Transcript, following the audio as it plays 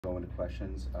Go into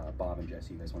questions. Bob and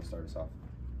Jesse, you guys want to start us off?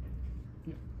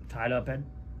 Tied up at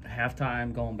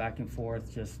halftime, going back and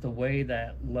forth, just the way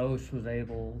that Los was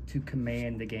able to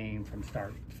command the game from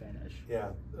start to finish. Yeah,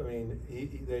 I mean,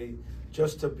 they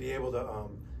just to be able to,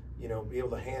 be able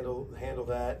to handle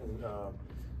that, and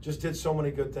just did so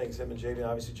many good things. Him and Javian,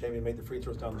 obviously Javian made the free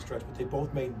throws down the stretch, but they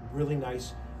both made really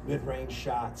nice mid-range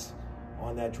shots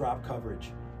on that drop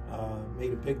coverage.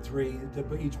 Made a big three.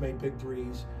 They each made big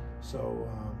threes. So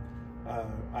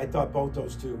I thought both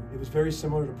those two, it was very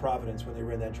similar to Providence when they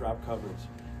ran that drop coverage.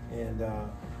 And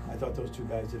I thought those two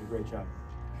guys did a great job.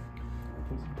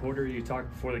 Porter, you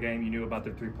talked before the game, you knew about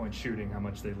their three-point shooting, how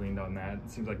much they leaned on that.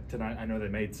 It seems like tonight, I know they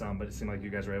made some, but it seemed like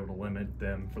you guys were able to limit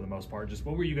them for the most part. Just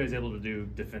what were you guys able to do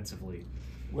defensively?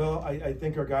 Well, I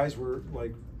think our guys were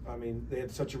they had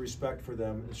such a respect for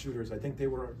them as shooters. I think they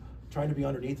were trying to be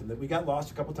underneath them. We got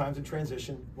lost a couple times in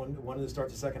transition, one in the start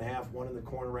of the second half, one in the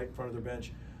corner right in front of their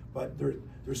bench. But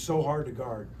they're so hard to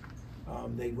guard.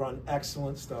 They run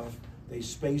excellent stuff. They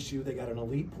space you. They got an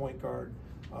elite point guard.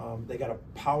 They got a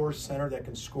power center that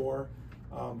can score.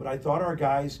 But I thought our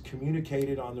guys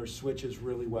communicated on their switches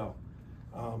really well.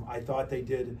 I thought they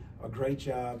did a great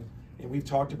job. And we've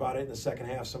talked about it in the second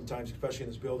half sometimes, especially in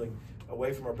this building.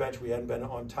 Away from our bench, we hadn't been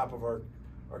on top of our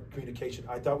communication.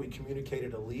 I thought we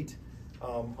communicated elite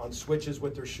on switches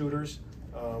with their shooters.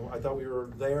 I thought we were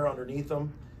there underneath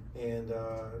them. And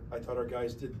I thought our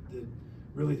guys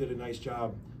really did a nice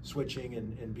job switching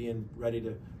and being ready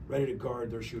to guard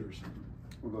their shooters.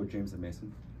 We'll go with James and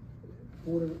Mason.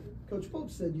 Porter, Coach Pope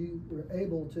said you were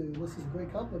able to, this is a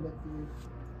great compliment for you,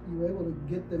 you were able to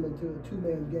get them into a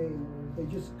two-man game. They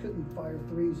just couldn't fire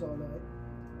threes all night.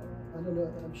 I don't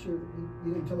know, I'm sure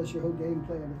you didn't tell us your whole game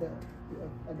plan, but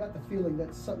I got the feeling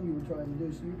that's something you were trying to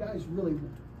do. So you guys really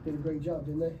did a great job,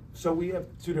 didn't they? So we have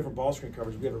two different ball screen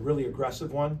coverages. We have a really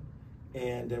aggressive one,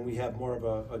 and then we have more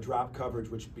of a drop coverage,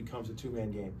 which becomes a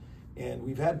two-man game. And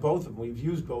we've had both of them. We've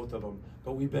used both of them,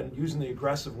 but we've been using the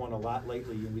aggressive one a lot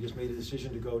lately, and we just made a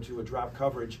decision to go to a drop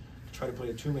coverage to try to play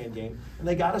a two-man game. And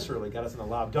they got us early. Got us in a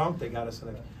lob dunk. They got us in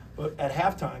a – but at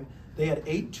halftime, they had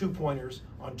 8 two-pointers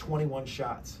on 21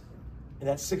 shots. And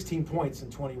that's 16 points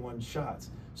in 21 shots.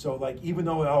 So, even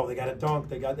though, they got a dunk,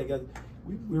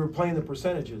 we were playing the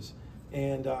percentages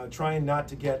and trying not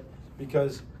to get –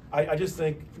 because I just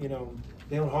think,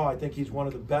 Dalen Hall, I think he's one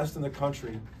of the best in the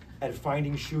country at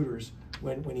finding shooters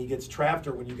when he gets trapped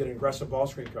or when you get aggressive ball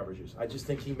screen coverages. I just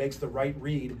think he makes the right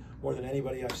read more than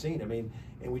anybody I've seen.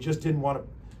 And we just didn't want to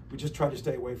 – we just tried to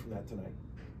stay away from that tonight.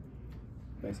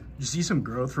 Mason. You see some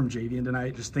growth from Javian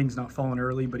tonight, just things not falling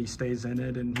early, but he stays in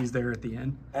it and he's there at the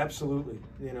end? Absolutely.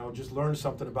 Just learned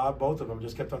something about both of them.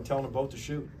 Just kept on telling them both to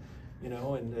shoot, and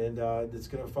it's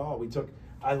going to fall.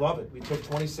 I love it. We took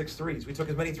 26 threes. We took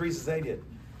as many threes as they did.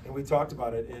 And we talked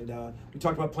about it, and we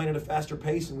talked about playing at a faster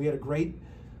pace, and we had a great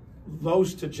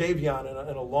Los to Javian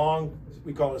and a long,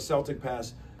 we call it a Celtic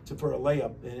pass, for a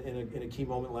layup in a key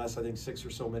moment last, I think, 6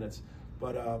 or so minutes.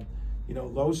 But,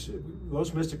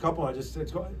 Los missed a couple. I loved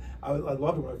it.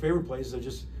 One of my favorite plays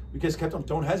is we just kept on,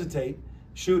 don't hesitate,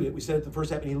 shoot it. We said it the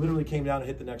first half, and he literally came down and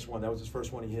hit the next one. That was his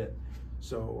first one he hit.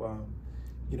 So,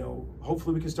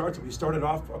 hopefully we can start to. We started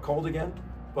off cold again.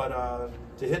 But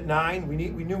to hit 9, we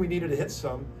knew we needed to hit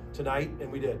some tonight, and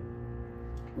we did.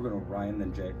 We're going to Ryan,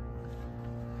 then Jay.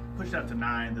 Pushed out to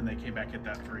 9, then they came back, hit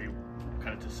that 3,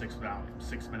 cut it to 6 about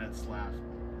 6 minutes left.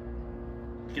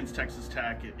 Against Texas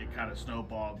Tech, it kind of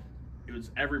snowballed. It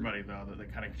was everybody, though,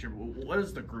 that kind of contributed. What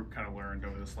has the group kind of learned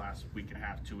over this last week and a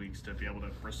half, 2 weeks, to be able to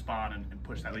respond and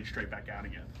push that lead straight back out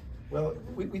again? Well,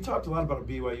 we talked a lot about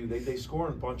BYU. They score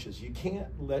in bunches. You can't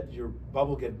let your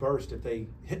bubble get burst if they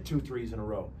hit 2 threes in a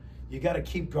row. You got to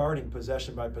keep guarding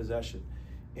possession by possession,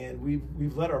 and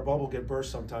we've let our bubble get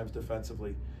burst sometimes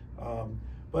defensively.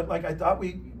 But I thought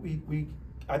we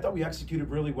executed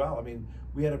really well.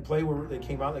 We had a play where they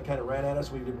came out, they kind of ran at us.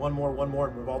 We did one more, and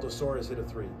Rivaldo Soares hit a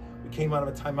 3. We came out of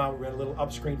a timeout. We ran a little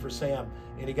up screen for Sam,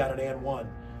 and he got an and one.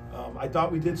 I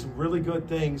thought we did some really good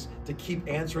things to keep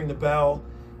answering the bell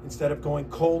instead of going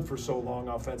cold for so long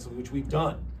offensively, which we've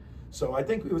done. So I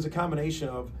think it was a combination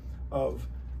of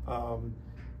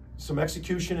some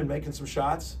execution and making some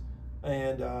shots,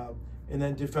 and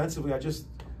then defensively, I just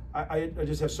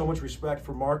have so much respect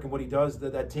for Mark and what he does.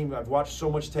 That team, I've watched so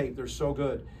much tape. They're so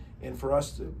good, and for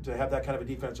us to have that kind of a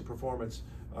defensive performance,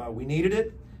 we needed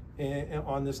it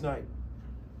on this night.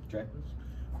 Jay?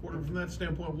 Porter, from that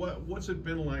standpoint, what's it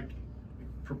been like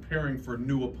preparing for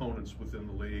new opponents within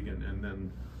the league and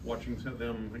then watching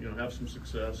them have some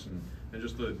success and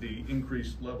just the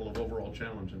increased level of overall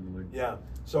challenge in the league? Yeah,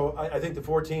 so I think the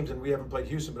 4 teams, and we haven't played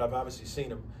Houston, but I've obviously seen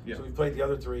them. Yeah. So we've played the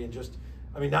other 3, and just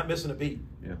I mean, not missing a beat.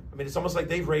 Yeah. I mean, it's almost like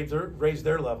they've raised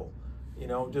their level. You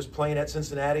know, just playing at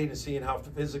Cincinnati and seeing how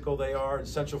physical they are, in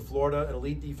Central Florida, an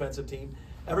elite defensive team.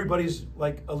 Everybody's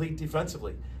like elite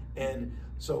defensively. And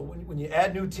so when you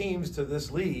add new teams to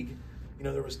this league, you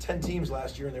know, there was 10 teams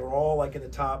last year and they were all like in the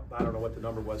top, I don't know what the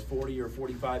number was, 40 or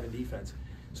 45 in defense.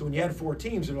 So when you add 4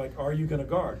 teams, they're like, are you going to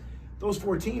guard? Those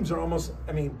 4 teams are almost,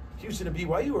 I mean, Houston and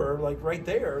BYU are like right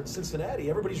there, and Cincinnati,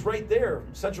 everybody's right there,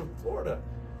 Central Florida.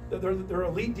 They're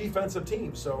elite defensive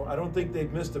teams, so I don't think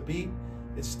they've missed a beat.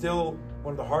 It's still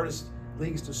one of the hardest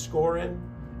leagues to score in.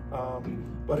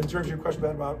 But in terms of your question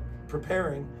about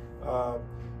preparing,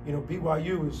 you know,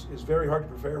 BYU is very hard to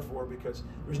prepare for because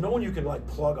there's no one you can like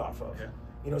plug off of. Yeah.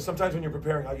 You know, sometimes when you're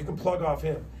preparing, you can plug off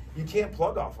him. You can't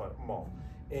plug off them all.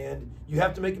 And you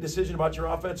have to make a decision about your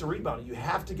offensive rebounding. You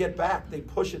have to get back. They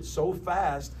push it so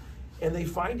fast, and they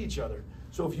find each other.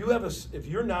 So if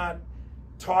you're not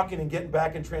talking and getting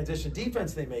back in transition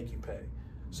defense, they make you pay.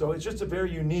 So it's just a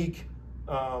very unique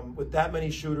with that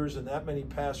many shooters and that many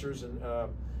passers, and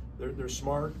they're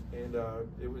smart, and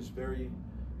it was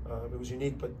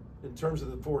unique. But in terms of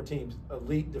the 4 teams,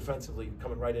 elite defensively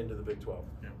coming right into the Big 12.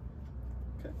 Yeah.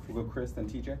 Okay, we'll go Chris, then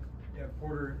TJ. Yeah,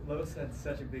 Porter, Los had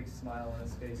such a big smile on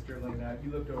his face dribbling out. You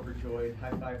looked overjoyed,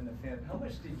 high-fiving the fan. How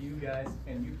much did you guys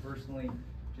and you personally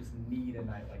just need a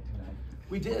night like tonight?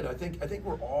 We did. I think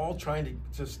we're all trying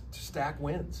to stack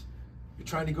wins. You're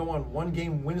trying to go on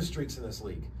 1-game win streaks in this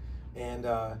league, and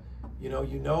you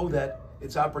know that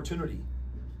it's opportunity.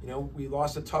 You know, we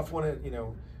lost a tough one.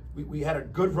 We had a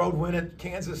good road win at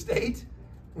Kansas State.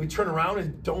 We turn around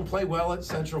and don't play well at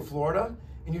Central Florida.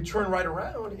 And you turn right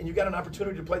around and you got an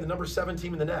opportunity to play the number 7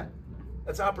 team in the net.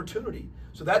 That's opportunity.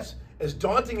 So that's, as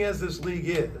daunting as this league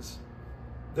is,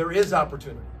 there is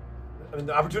opportunity. I mean,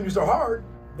 the opportunities are hard,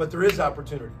 but there is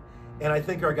opportunity. And I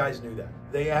think our guys knew that.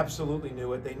 They absolutely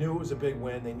knew it. They knew it was a big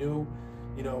win. They knew,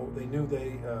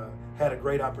 they had a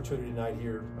great opportunity tonight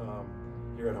here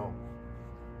at home.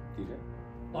 TJ.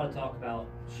 A lot of talk about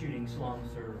shooting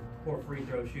slumps or poor free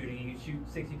throw shooting. You shoot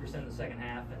 60% in the second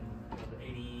half and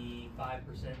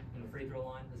 85% in the free throw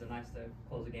line. Is it nice to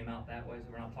close the game out that way so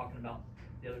we're not talking about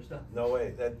the other stuff? No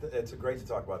way. It's great to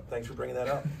talk about. Thanks for bringing that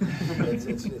up.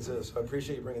 I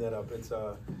appreciate you bringing that up.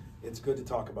 It's good to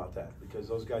talk about that because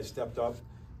those guys stepped up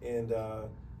and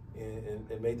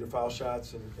made their foul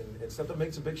shots and stepped up,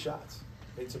 made some big shots.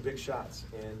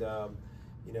 And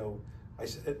I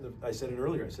said it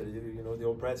earlier. I said, the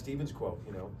old Brad Stevens quote.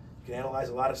 You can analyze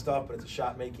a lot of stuff, but it's a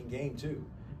shot-making game too.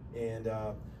 And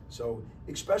so,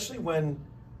 especially when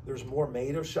there's more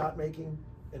made of shot-making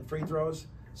and free throws,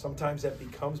 sometimes that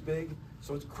becomes big.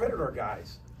 So it's credit our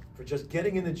guys for just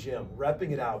getting in the gym,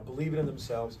 repping it out, believing in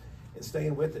themselves, and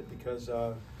staying with it because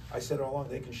I said all along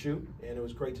they can shoot, and it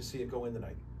was great to see it go in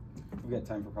tonight. We've got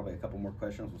time for probably a couple more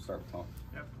questions. We'll start with Tom.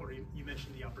 Yeah, Porter, you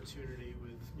mentioned the opportunity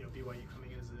with BYU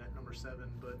coming in as at number 7,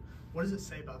 but what does it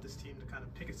say about this team to kind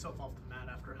of pick itself off the mat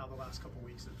after how the last couple of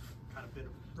weeks have kind of been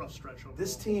a rough stretch overall?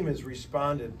 This team has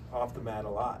responded off the mat a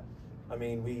lot. I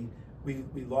mean,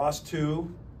 we lost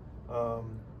 2,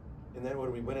 and then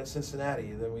we win at Cincinnati,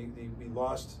 and then we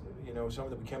lost, some of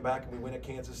them. We came back and we win at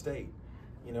Kansas State.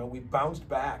 We bounced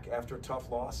back after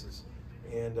tough losses,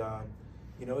 and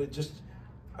it just.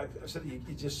 I've said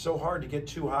it's just so hard to get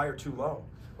too high or too low.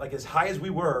 Like as high as we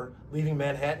were leaving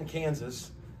Manhattan,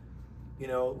 Kansas,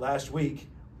 last week,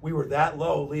 we were that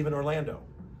low leaving Orlando.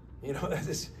 And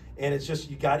it's just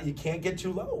you can't get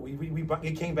too low.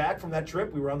 We came back from that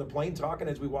trip. We were on the plane talking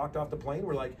as we walked off the plane.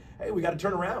 We're like, hey, we got to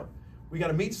turn around. We got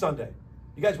to meet Sunday.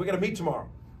 You guys, we got to meet tomorrow.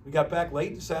 We got back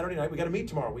late Saturday night. We got to meet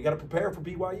tomorrow. We got to prepare for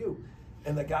BYU.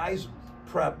 And the guys'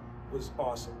 prep was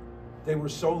awesome. They were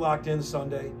so locked in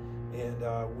Sunday.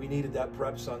 And we needed that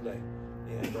prep Sunday,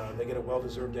 and they get a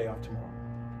well-deserved day off tomorrow.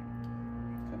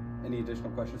 Okay. Any additional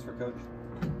questions for Coach?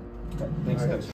 Okay. Thanks, Coach.